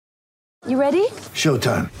You ready?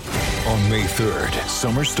 Showtime. On May 3rd,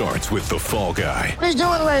 summer starts with The Fall Guy. Let's do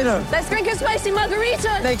it later. Let's drink a spicy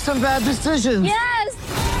margarita. Make some bad decisions.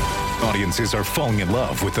 Yes! Audiences are falling in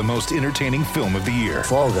love with the most entertaining film of the year.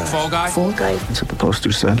 Fall Guy. Fall Guy? Fall Guy. That's what the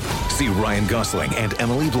poster said. See Ryan Gosling and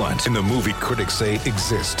Emily Blunt in the movie critics say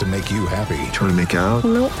exists to make you happy. Trying to make it out?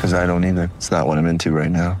 Nope. Because I don't either. It's not what I'm into right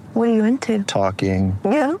now. What are you into? Talking.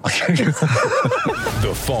 Yeah.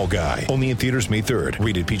 The Fall Guy. Only in theaters May 3rd.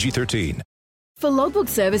 Rated PG-13. For logbook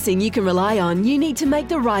servicing you can rely on, you need to make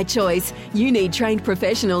the right choice. You need trained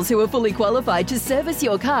professionals who are fully qualified to service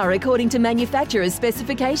your car according to manufacturer's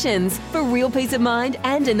specifications. For real peace of mind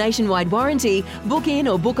and a nationwide warranty, book in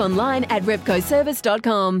or book online at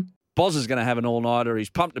repcoservice.com. Boz is going to have an all-nighter. He's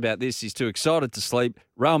pumped about this. He's too excited to sleep.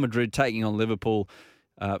 Real Madrid taking on Liverpool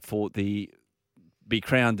be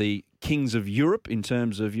crowned the kings of Europe in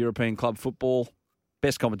terms of European club football.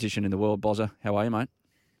 Best competition in the world, Bozza. How are you, mate?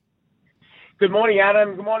 Good morning,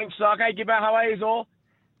 Adam. Good morning, Sock. Hey, Gibbo, how are you all?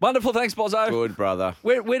 Wonderful, thanks, Bozzo. Good, brother.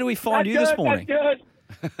 Where do we find you this morning? That's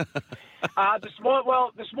good.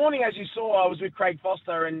 This morning, as you saw, I was with Craig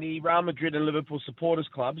Foster and the Real Madrid and Liverpool supporters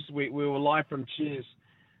clubs. We were live from Cheers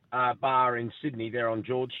Bar in Sydney, there on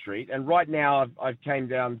George Street. And right now, I've came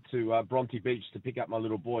down to Bronte Beach to pick up my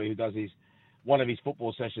little boy who does one of his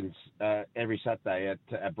football sessions every Saturday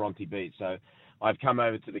at Bronte Beach. So I've come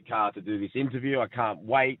over to the car to do this interview. I can't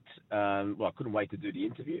wait. I couldn't wait to do the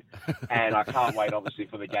interview. And I can't wait, obviously,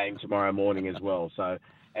 for the game tomorrow morning as well. So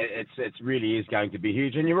it really is going to be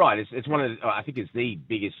huge. And you're right. It's I think it's the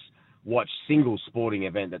biggest watched single sporting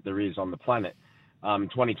event that there is on the planet.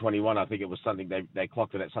 2021, I think it was something they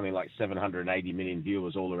clocked it at something like 780 million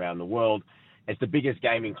viewers all around the world. It's the biggest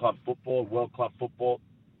game in club football, world club football,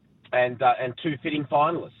 and two fitting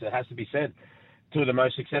finalists. It has to be said, two of the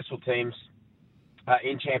most successful teams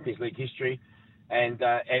in Champions League history, and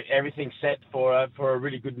everything set for a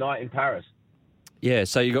really good night in Paris. Yeah,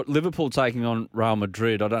 so you got Liverpool taking on Real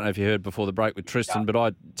Madrid. I don't know if you heard before the break with Tristan, but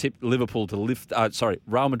I tipped Liverpool to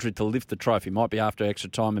Real Madrid to lift the trophy. Might be after extra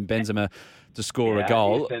time and Benzema to score a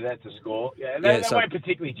goal. Yeah, that to score. Yeah, they weren't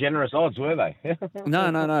particularly generous odds, were they?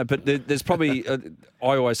 No. But there's probably, I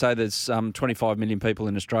always say there's 25 million people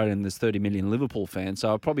in Australia and there's 30 million Liverpool fans,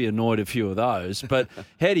 so I probably annoyed a few of those. But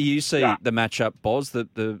how do you see the matchup, Boz?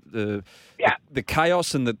 The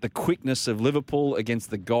chaos and the quickness of Liverpool against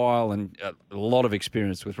the guile and a lot of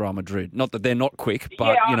experience with Real Madrid. Not that they're not quick,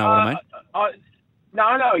 but you know what I mean? No,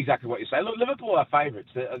 I know exactly what you say. Look, Liverpool are favourites.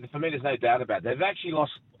 For me, there's no doubt about it. They've actually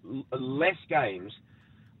lost less games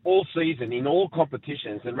all season in all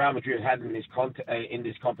competitions than Real Madrid had in this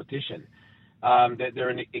competition. They're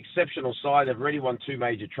an exceptional side. They've already won two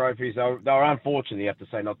major trophies. They were unfortunate, you have to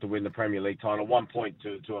say, not to win the Premier League title. 1 point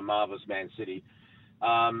to a marvellous Man City.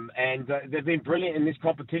 And they've been brilliant in this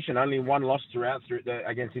competition. Only one loss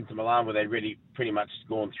against Inter Milan, where they really pretty much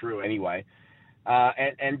gone through anyway.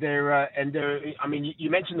 And they're. I mean, you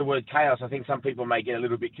mentioned the word chaos. I think some people may get a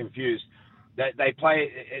little bit confused. They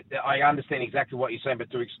play. I understand exactly what you're saying, but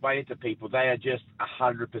to explain it to people, they are just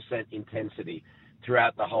 100% intensity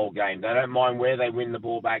throughout the whole game. They don't mind where they win the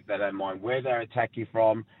ball back. They don't mind where they attack you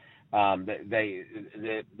from.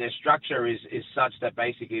 Their structure is such that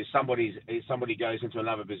basically if somebody goes into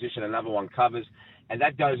another position, another one covers, and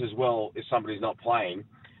that goes as well if somebody's not playing.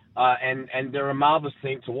 And they're a marvellous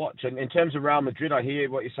team to watch. And in terms of Real Madrid, I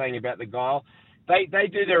hear what you're saying about the guile. They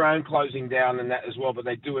do their own closing down and that as well, but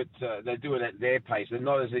they do it at their pace. They're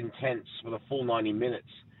not as intense for the full 90 minutes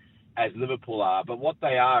as Liverpool are. But what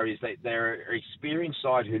they are is they're an experienced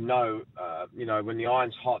side who know, when the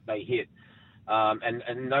iron's hot, they hit.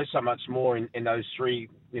 And know so much more in those three,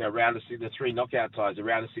 the three knockout ties, the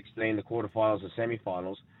round of 16, the quarterfinals, and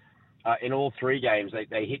semi-finals. In all three games,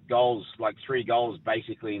 they hit goals, like 3 goals,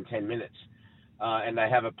 basically in 10 minutes. And they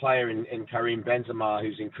have a player in Karim Benzema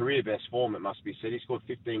who's in career best form, it must be said. He scored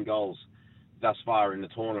 15 goals thus far in the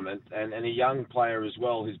tournament. And a young player as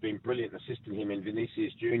well who's been brilliant assisting him in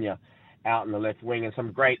Vinicius Jr. out in the left wing. And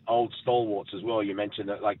some great old stalwarts as well. You mentioned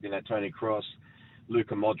that, like Toni Kroos,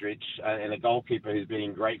 Luka Modric, and a goalkeeper who's been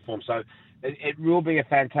in great form. So it will be a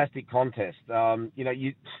fantastic contest.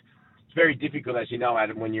 It's very difficult, as you know,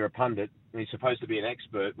 Adam, when you're a pundit and you're supposed to be an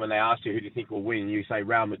expert. When they ask you who do you think will win, you say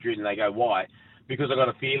Real Madrid, and they go, why? Because I've got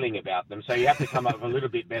a feeling about them. So you have to come up with a little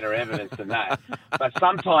bit better evidence than that. But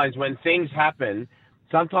sometimes when things happen,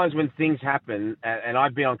 and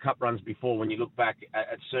I've been on cup runs before, when you look back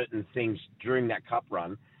at certain things during that cup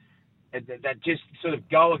run, that just sort of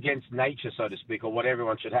go against nature, so to speak, or what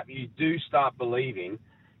everyone should have, you do start believing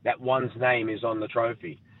that one's name is on the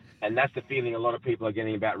trophy. And that's the feeling a lot of people are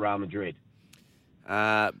getting about Real Madrid.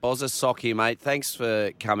 Bozza Sock here, mate. Thanks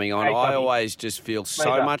for coming on. Hey, I Socky. always just feel so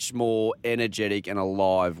Pleasure. much more energetic and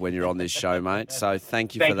alive when you're on this show, mate. So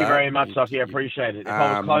thank you Thank for that. you very much, Socky. I appreciate it. If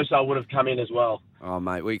I was close, I would have come in as well. Oh,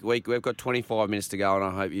 mate, we've got 25 minutes to go, and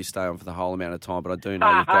I hope you stay on for the whole amount of time. But I do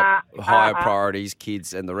know you've got higher priorities,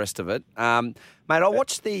 kids, and the rest of it. Mate, I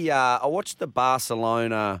watched the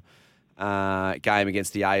Barcelona game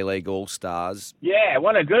against the A-League All-Stars. Yeah,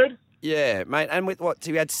 wasn't it good? Yeah, mate, and with what?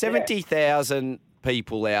 So we had 70,000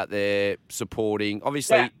 people out there supporting.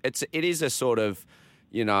 Obviously, it is a sort of,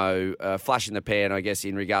 flash in the pan, I guess,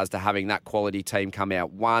 in regards to having that quality team come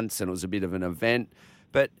out once, and it was a bit of an event.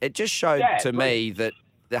 But it just showed to me that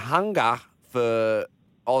the hunger for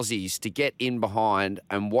Aussies to get in behind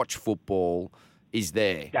and watch football is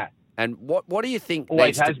there. Yeah. And what do you think?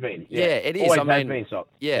 Always has been. Yeah, it is. Always I mean, has been, Sock.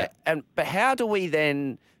 Yeah. But how do we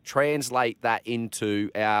then translate that into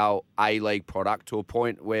our A-League product to a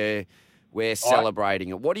point where we're celebrating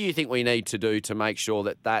it? What do you think we need to do to make sure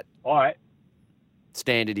that All right.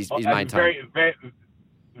 standard is That's maintained?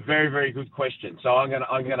 Very, very good question. So I'm gonna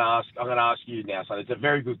ask you now. So it's a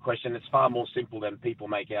very good question. It's far more simple than people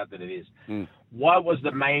make out that it is. What was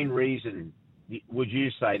the main reason? Would you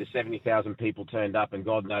say the 70,000 people turned up, and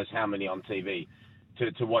God knows how many on TV,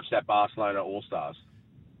 to watch that Barcelona All Stars?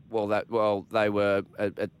 They were.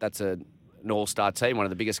 That's an all-star team, one of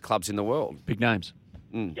the biggest clubs in the world. Big names.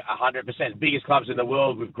 100%. Biggest clubs in the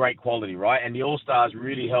world with great quality, right? And the All Stars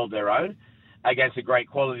really held their own against a great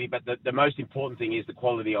quality. But the most important thing is the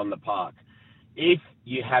quality on the park. If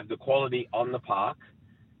you have the quality on the park,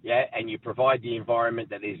 and you provide the environment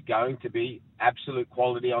that is going to be absolute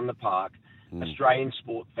quality on the park, Australian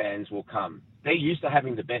sport fans will come. They're used to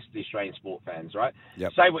having the best Australian sport fans, right?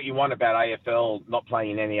 Yep. Say what you want about AFL not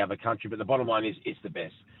playing in any other country, but the bottom line is it's the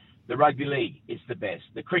best. The rugby league is the best.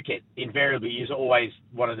 The cricket, invariably, is always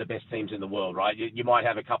one of the best teams in the world, right? You might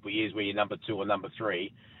have a couple of years where you're number 2 or number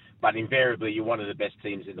 3, but invariably you're one of the best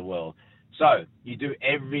teams in the world. So you do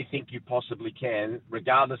everything you possibly can,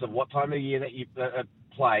 regardless of what time of year that you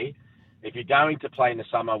play. If you're going to play in the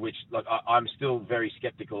summer, which I'm still very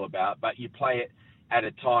skeptical about, but you play it at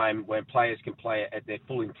a time when players can play it at their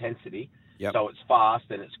full intensity. Yep. So it's fast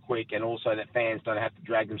and it's quick, and also that fans don't have to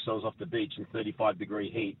drag themselves off the beach in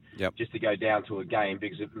 35-degree heat just to go down to a game,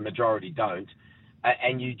 because the majority don't.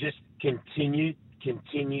 And you just continue to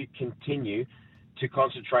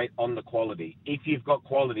concentrate on the quality. If you've got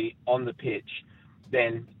quality on the pitch,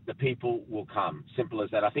 then the people will come. Simple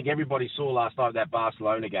as that. I think everybody saw last night that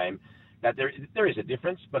Barcelona game that there is a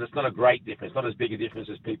difference, but it's not a great difference, not as big a difference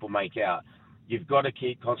as people make out. You've got to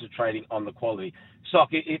keep concentrating on the quality. Sock,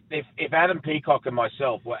 if Adam Peacock and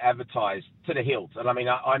myself were advertised to the hilt, and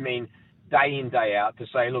I mean day in, day out, to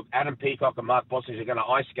say, look, Adam Peacock and Mark Bosnich are going to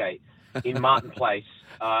ice skate in Martin Place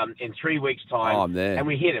in 3 weeks' time. Oh, I'm there. And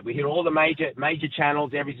we hit it. We hit all the major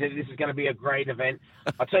channels. Everything. This is going to be a great event.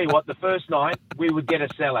 I'll tell you what, the first night, we would get a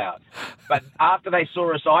sellout. But after they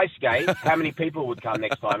saw us ice skate, how many people would come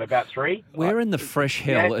next time? About 3? Where in the fresh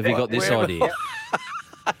hell have you got this idea?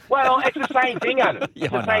 Well, it's the same thing, Adam.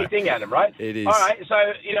 It's the same thing, Adam, right? It is. All right,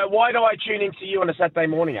 so, why do I tune into you on a Saturday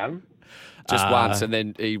morning, Adam? Just once, and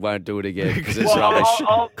then he won't do it again because it's Well, rubbish.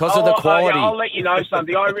 Because of the quality. I'll let you know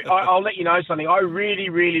something. I'll let you know something. I really,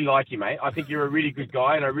 really like you, mate. I think you're a really good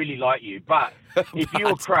guy, and I really like you. But if you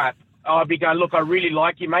were crap, I'd be going, look, I really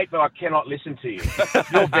like you, mate, but I cannot listen to you.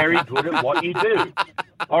 You're very good at what you do.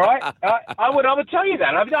 All right? I would tell you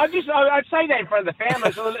that. I'd say that in front of the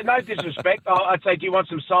family. So no disrespect. I'd say, do you want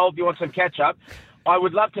some salt? Do you want some ketchup? I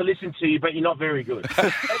would love to listen to you, but you're not very good.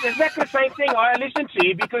 It's exactly the same thing. I listen to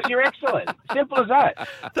you because you're excellent. Simple as that.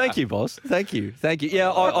 Thank you, boss. Thank you.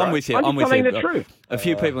 Yeah, I'm with you. I'm just telling the truth. A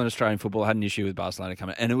few people in Australian football had an issue with Barcelona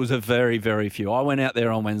coming, and it was a very, very few. I went out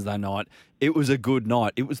there on Wednesday night. It was a good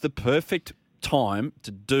night. It was the perfect time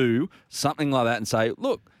to do something like that and say,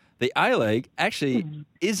 look, the A-League actually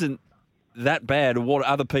isn't that bad of what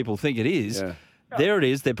other people think it is. Yeah. There it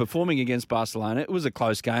is. They're performing against Barcelona. It was a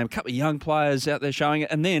close game. A couple of young players out there showing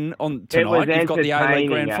it. And then on tonight, you've got the A-League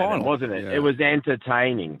Grand Final. Wasn't it? Yeah. It was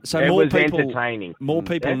entertaining. So more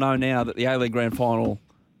people know now that the A-League Grand Final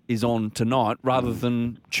is on tonight rather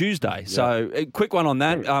than Tuesday. Yeah. So a quick one on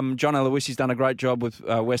that. John Aloisi's done a great job with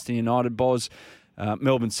Western United, Boz.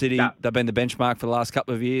 Melbourne City, they've been the benchmark for the last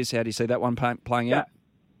couple of years. How do you see that one playing out?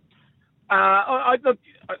 Look,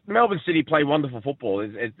 Melbourne City play wonderful football.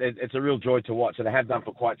 It's a real joy to watch, and they have done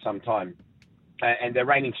for quite some time. And they're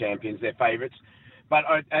reigning champions, they're favourites. But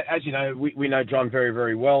as you know, we know John very,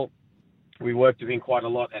 very well. We worked with him quite a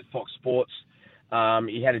lot at Fox Sports.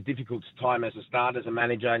 He had a difficult time as a start, as a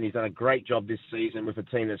manager, and he's done a great job this season with a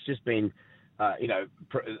team that's just been,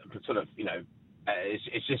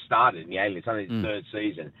 it's just started in the A-League. It's only its third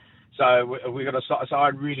season. So we got to. So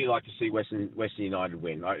I'd really like to see Western United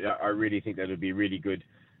win. I really think that would be really good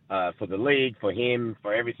for the league, for him,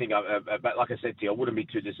 for everything. But like I said to you, I wouldn't be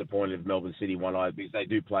too disappointed if Melbourne City won either, because they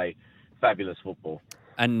do play fabulous football.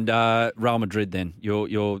 And Real Madrid, then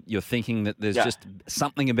you're thinking that there's just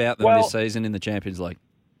something about them this season in the Champions League.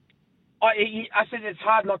 I said it's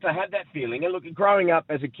hard not to have that feeling. And look, growing up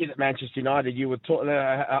as a kid at Manchester United, you were taught.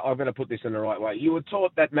 I'm going to put this in the right way. You were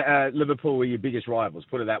taught that Liverpool were your biggest rivals.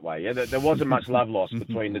 Put it that way. Yeah, there wasn't much love lost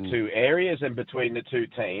between the two areas and between the two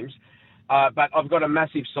teams. But I've got a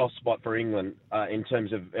massive soft spot for England in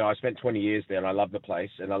terms of. I spent 20 years there, and I love the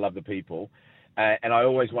place and I love the people. And I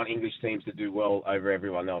always want English teams to do well over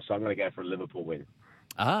everyone else. So I'm going to go for a Liverpool win.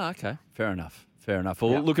 Okay. Fair enough.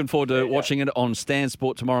 Well, looking forward to watching it on Stan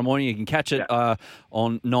Sport tomorrow morning. You can catch it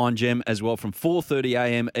on 9Gem as well from 4:30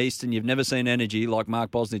 a.m. Eastern. You've never seen energy like Mark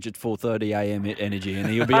Bosnich at 4:30 a.m. energy. And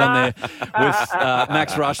he'll be on there with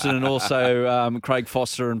Max Rushton and also Craig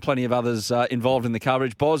Foster and plenty of others involved in the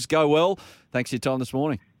coverage. Boz, go well. Thanks for your time this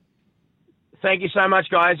morning. Thank you so much,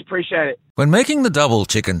 guys. Appreciate it. When making the double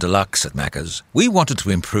chicken deluxe at Macca's, we wanted to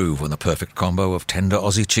improve on the perfect combo of tender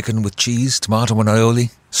Aussie chicken with cheese, tomato and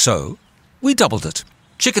aioli. So we doubled it.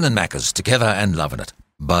 Chicken and Macca's, together and loving it.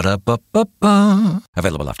 Ba-da-ba-ba-ba.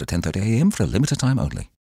 Available after 10:30 a.m. for a limited time only.